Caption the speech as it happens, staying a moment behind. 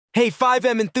Hey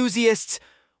FiveM enthusiasts!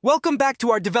 Welcome back to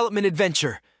our development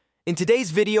adventure. In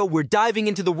today's video, we're diving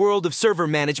into the world of server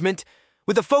management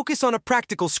with a focus on a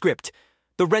practical script,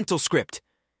 the rental script.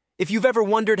 If you've ever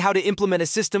wondered how to implement a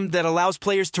system that allows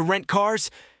players to rent cars,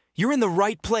 you're in the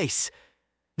right place.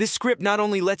 This script not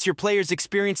only lets your players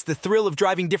experience the thrill of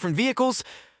driving different vehicles,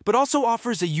 but also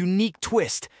offers a unique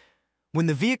twist. When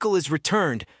the vehicle is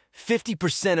returned,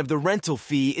 50% of the rental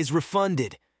fee is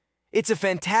refunded. It's a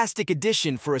fantastic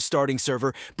addition for a starting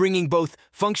server, bringing both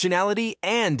functionality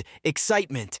and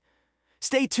excitement.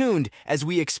 Stay tuned as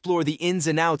we explore the ins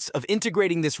and outs of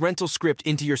integrating this rental script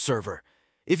into your server.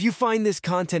 If you find this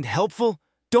content helpful,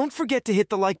 don't forget to hit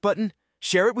the like button,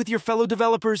 share it with your fellow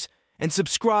developers, and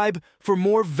subscribe for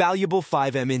more valuable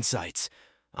FiveM insights.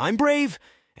 I'm Brave,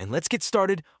 and let's get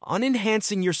started on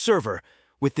enhancing your server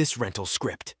with this rental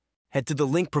script. Head to the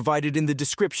link provided in the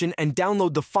description and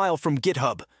download the file from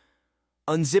GitHub.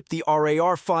 Unzip the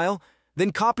RAR file,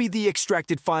 then copy the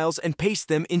extracted files and paste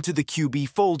them into the QB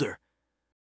folder.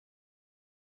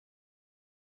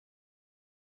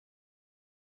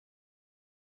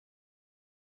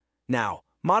 Now,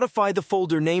 modify the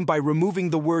folder name by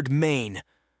removing the word main.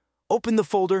 Open the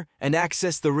folder and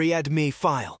access the readme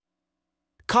file.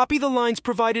 Copy the lines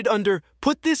provided under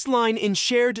Put this line in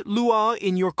shared Lua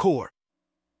in your core.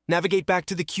 Navigate back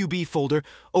to the QB folder,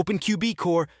 open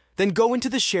QBCore, then go into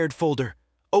the shared folder.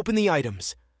 Open the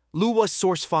items, Lua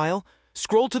source file,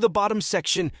 scroll to the bottom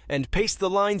section, and paste the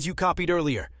lines you copied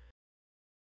earlier.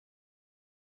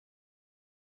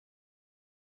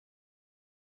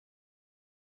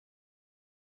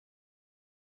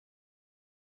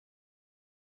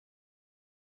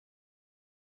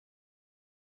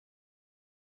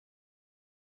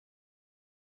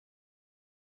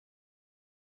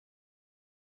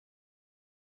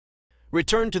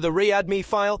 Return to the readme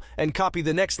file and copy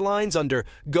the next lines under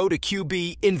Go to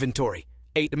QB Inventory,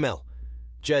 8ml.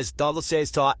 Jez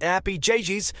 $says to appy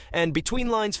JGs and between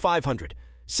lines 500,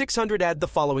 600 add the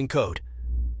following code.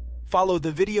 Follow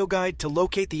the video guide to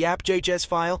locate the app.js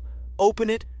file, open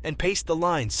it, and paste the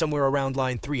lines somewhere around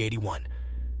line 381.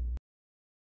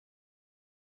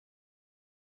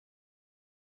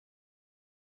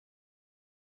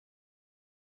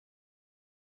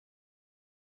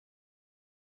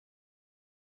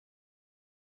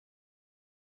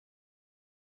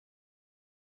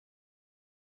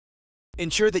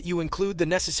 Ensure that you include the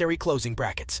necessary closing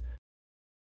brackets.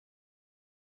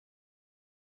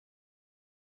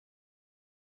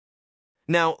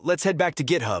 Now, let's head back to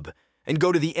GitHub and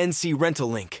go to the NC rental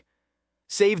link.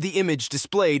 Save the image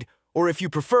displayed, or if you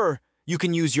prefer, you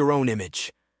can use your own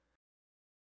image.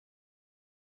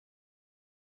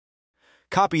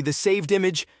 Copy the saved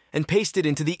image and paste it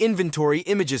into the Inventory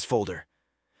Images folder.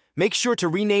 Make sure to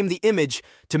rename the image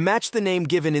to match the name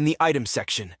given in the Items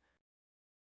section.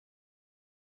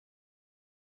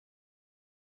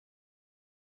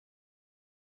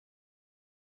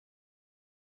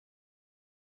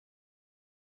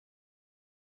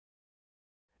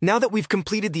 Now that we've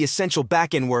completed the essential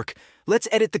backend work, let's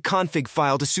edit the config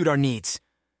file to suit our needs.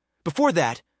 Before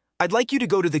that, I'd like you to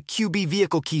go to the QB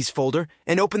Vehicle Keys folder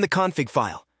and open the config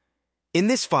file. In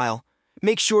this file,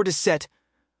 make sure to set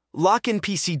Lock-in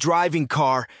PC driving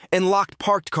car and locked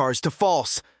parked cars to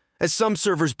false, as some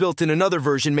servers built in another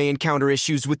version may encounter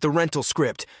issues with the rental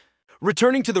script.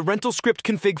 Returning to the rental script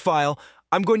config file,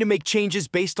 I'm going to make changes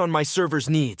based on my server's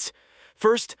needs.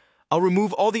 First, I'll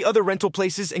remove all the other rental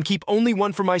places and keep only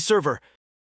one for my server.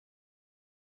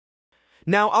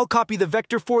 Now I'll copy the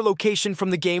vector 4 location from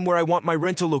the game where I want my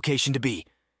rental location to be.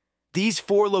 These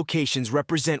 4 locations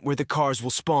represent where the cars will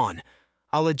spawn.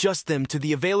 I'll adjust them to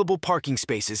the available parking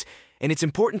spaces, and it's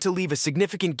important to leave a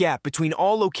significant gap between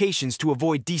all locations to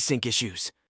avoid desync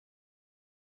issues.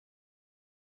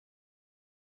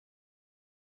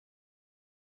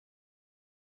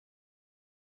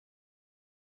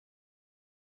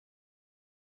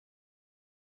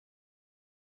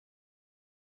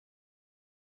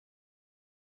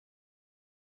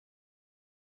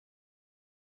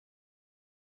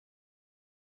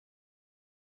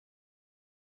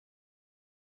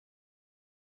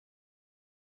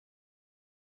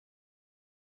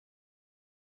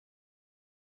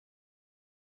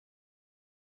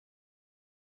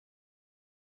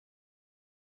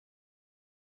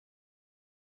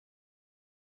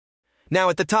 Now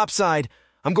at the top side,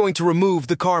 I'm going to remove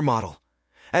the car model,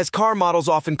 as car models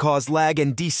often cause lag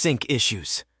and desync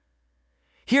issues.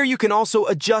 Here you can also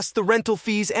adjust the rental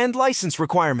fees and license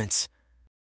requirements.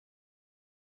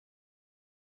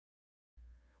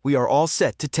 We are all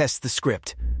set to test the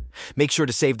script. Make sure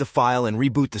to save the file and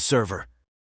reboot the server.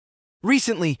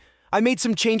 Recently, I made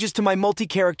some changes to my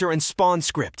multi-character and spawn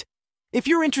script. If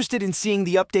you're interested in seeing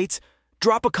the updates,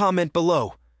 drop a comment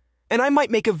below, and I might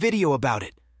make a video about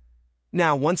it.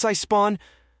 Now, once I spawn,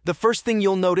 the first thing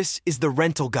you'll notice is the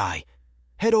rental guy.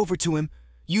 Head over to him,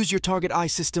 use your target eye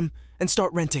system, and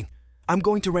start renting. I'm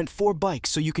going to rent 4 bikes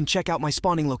so you can check out my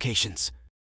spawning locations.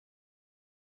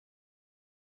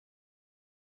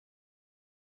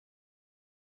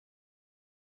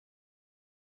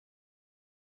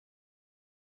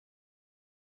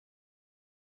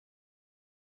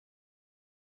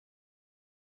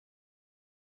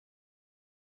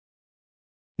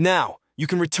 Now, you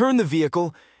can return the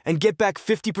vehicle and get back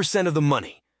 50% of the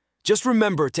money. Just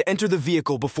remember to enter the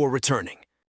vehicle before returning.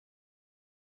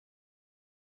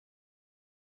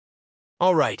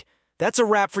 Alright, that's a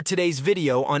wrap for today's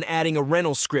video on adding a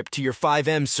rental script to your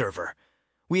FiveM server.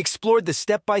 We explored the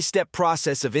step-by-step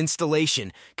process of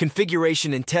installation,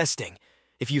 configuration, and testing.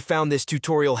 If you found this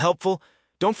tutorial helpful,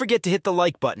 don't forget to hit the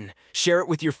like button, share it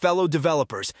with your fellow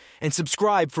developers, and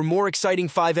subscribe for more exciting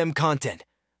FiveM content.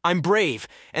 I'm Brave,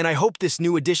 and I hope this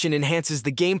new addition enhances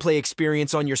the gameplay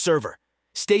experience on your server.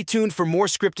 Stay tuned for more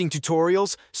scripting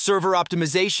tutorials, server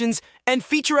optimizations, and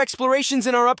feature explorations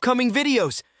in our upcoming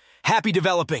videos. Happy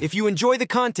developing! If you enjoy the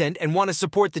content and want to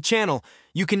support the channel,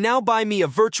 you can now buy me a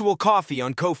virtual coffee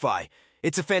on Ko-Fi.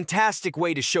 It's a fantastic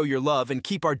way to show your love and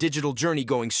keep our digital journey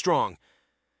going strong.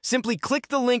 Simply click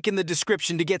the link in the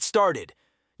description to get started.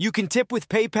 You can tip with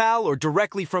PayPal or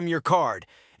directly from your card.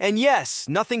 And yes,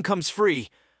 nothing comes free.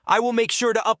 I will make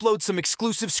sure to upload some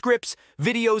exclusive scripts,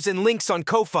 videos, and links on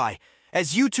Ko-Fi,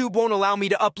 as YouTube won't allow me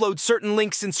to upload certain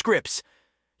links and scripts.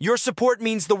 Your support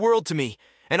means the world to me,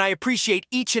 and I appreciate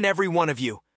each and every one of you.